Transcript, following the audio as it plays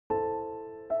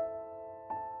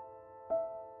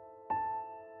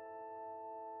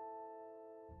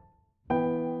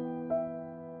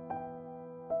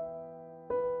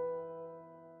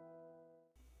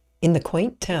In the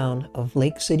quaint town of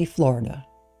Lake City, Florida,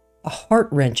 a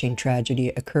heart-wrenching tragedy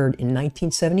occurred in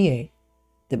 1978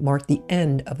 that marked the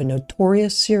end of a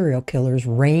notorious serial killer's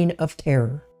reign of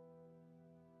terror.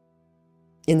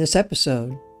 In this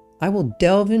episode, I will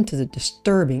delve into the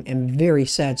disturbing and very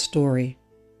sad story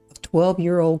of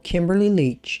 12-year-old Kimberly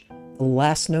Leach, the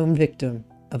last known victim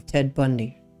of Ted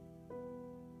Bundy.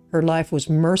 Her life was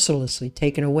mercilessly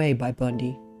taken away by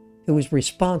Bundy, who was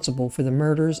responsible for the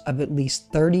murders of at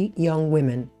least 30 young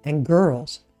women and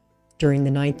girls during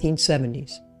the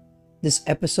 1970s. This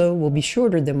episode will be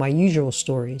shorter than my usual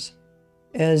stories,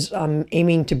 as I'm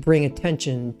aiming to bring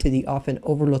attention to the often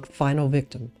overlooked final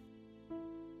victim.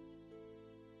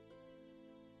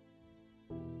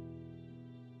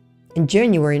 In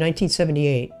January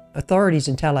 1978, authorities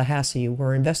in Tallahassee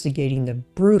were investigating the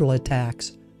brutal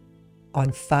attacks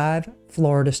on 5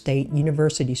 Florida State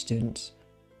University students,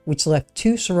 which left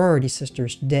 2 sorority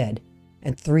sisters dead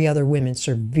and 3 other women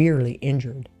severely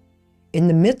injured. In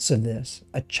the midst of this,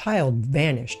 a child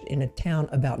vanished in a town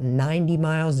about 90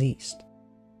 miles east.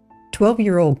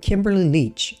 12-year-old Kimberly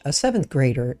Leach, a 7th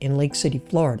grader in Lake City,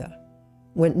 Florida,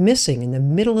 went missing in the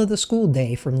middle of the school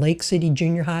day from Lake City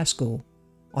Junior High School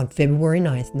on February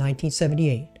 9,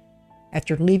 1978,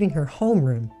 after leaving her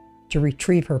homeroom to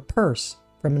retrieve her purse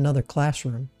from another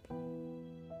classroom.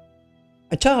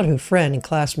 A childhood friend and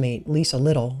classmate, Lisa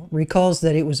Little, recalls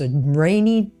that it was a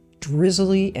rainy,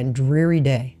 drizzly, and dreary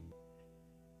day.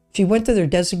 She went to their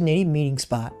designated meeting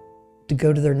spot to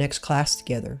go to their next class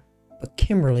together, but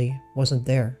Kimberly wasn't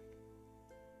there.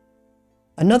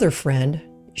 Another friend,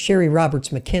 Sherry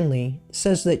Roberts McKinley,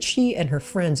 says that she and her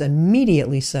friends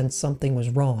immediately sensed something was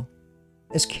wrong,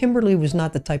 as Kimberly was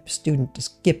not the type of student to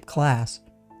skip class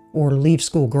or leave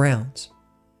school grounds.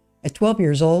 At 12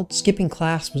 years old, skipping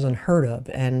class was unheard of,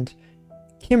 and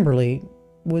Kimberly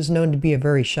was known to be a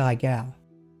very shy gal.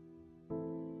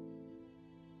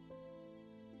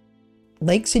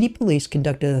 Lake City police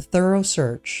conducted a thorough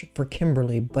search for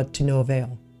Kimberly, but to no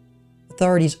avail.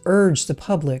 Authorities urged the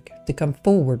public to come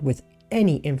forward with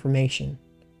any information.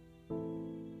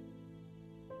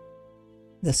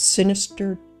 The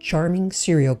sinister, charming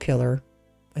serial killer,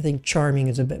 I think charming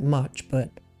is a bit much,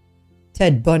 but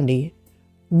Ted Bundy,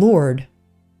 lured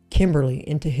Kimberly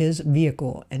into his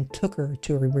vehicle and took her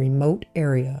to a remote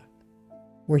area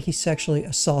where he sexually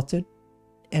assaulted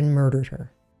and murdered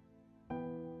her.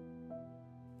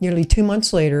 Nearly 2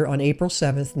 months later, on April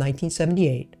 7,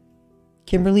 1978,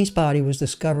 Kimberly's body was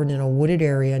discovered in a wooded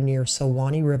area near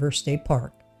Suwannee River State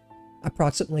Park,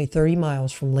 approximately 30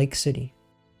 miles from Lake City.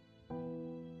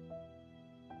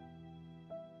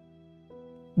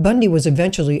 Bundy was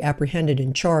eventually apprehended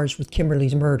and charged with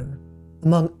Kimberly's murder,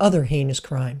 among other heinous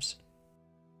crimes.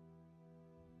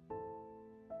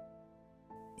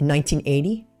 In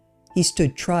 1980, he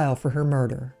stood trial for her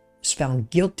murder, was found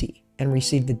guilty, and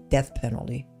received the death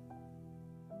penalty.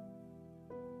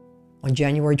 On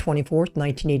January 24,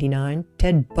 1989,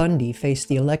 Ted Bundy faced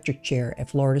the electric chair at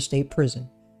Florida State Prison,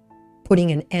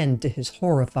 putting an end to his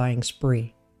horrifying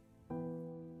spree.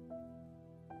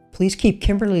 Please keep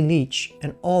Kimberly Leach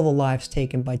and all the lives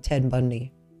taken by Ted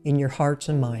Bundy in your hearts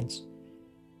and minds.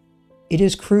 It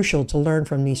is crucial to learn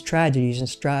from these tragedies and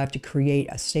strive to create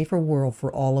a safer world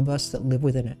for all of us that live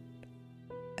within it.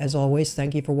 As always,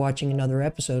 thank you for watching another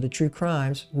episode of True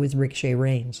Crimes with Ricochet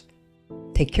Rains.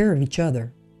 Take care of each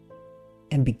other,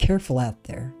 and be careful out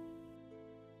there.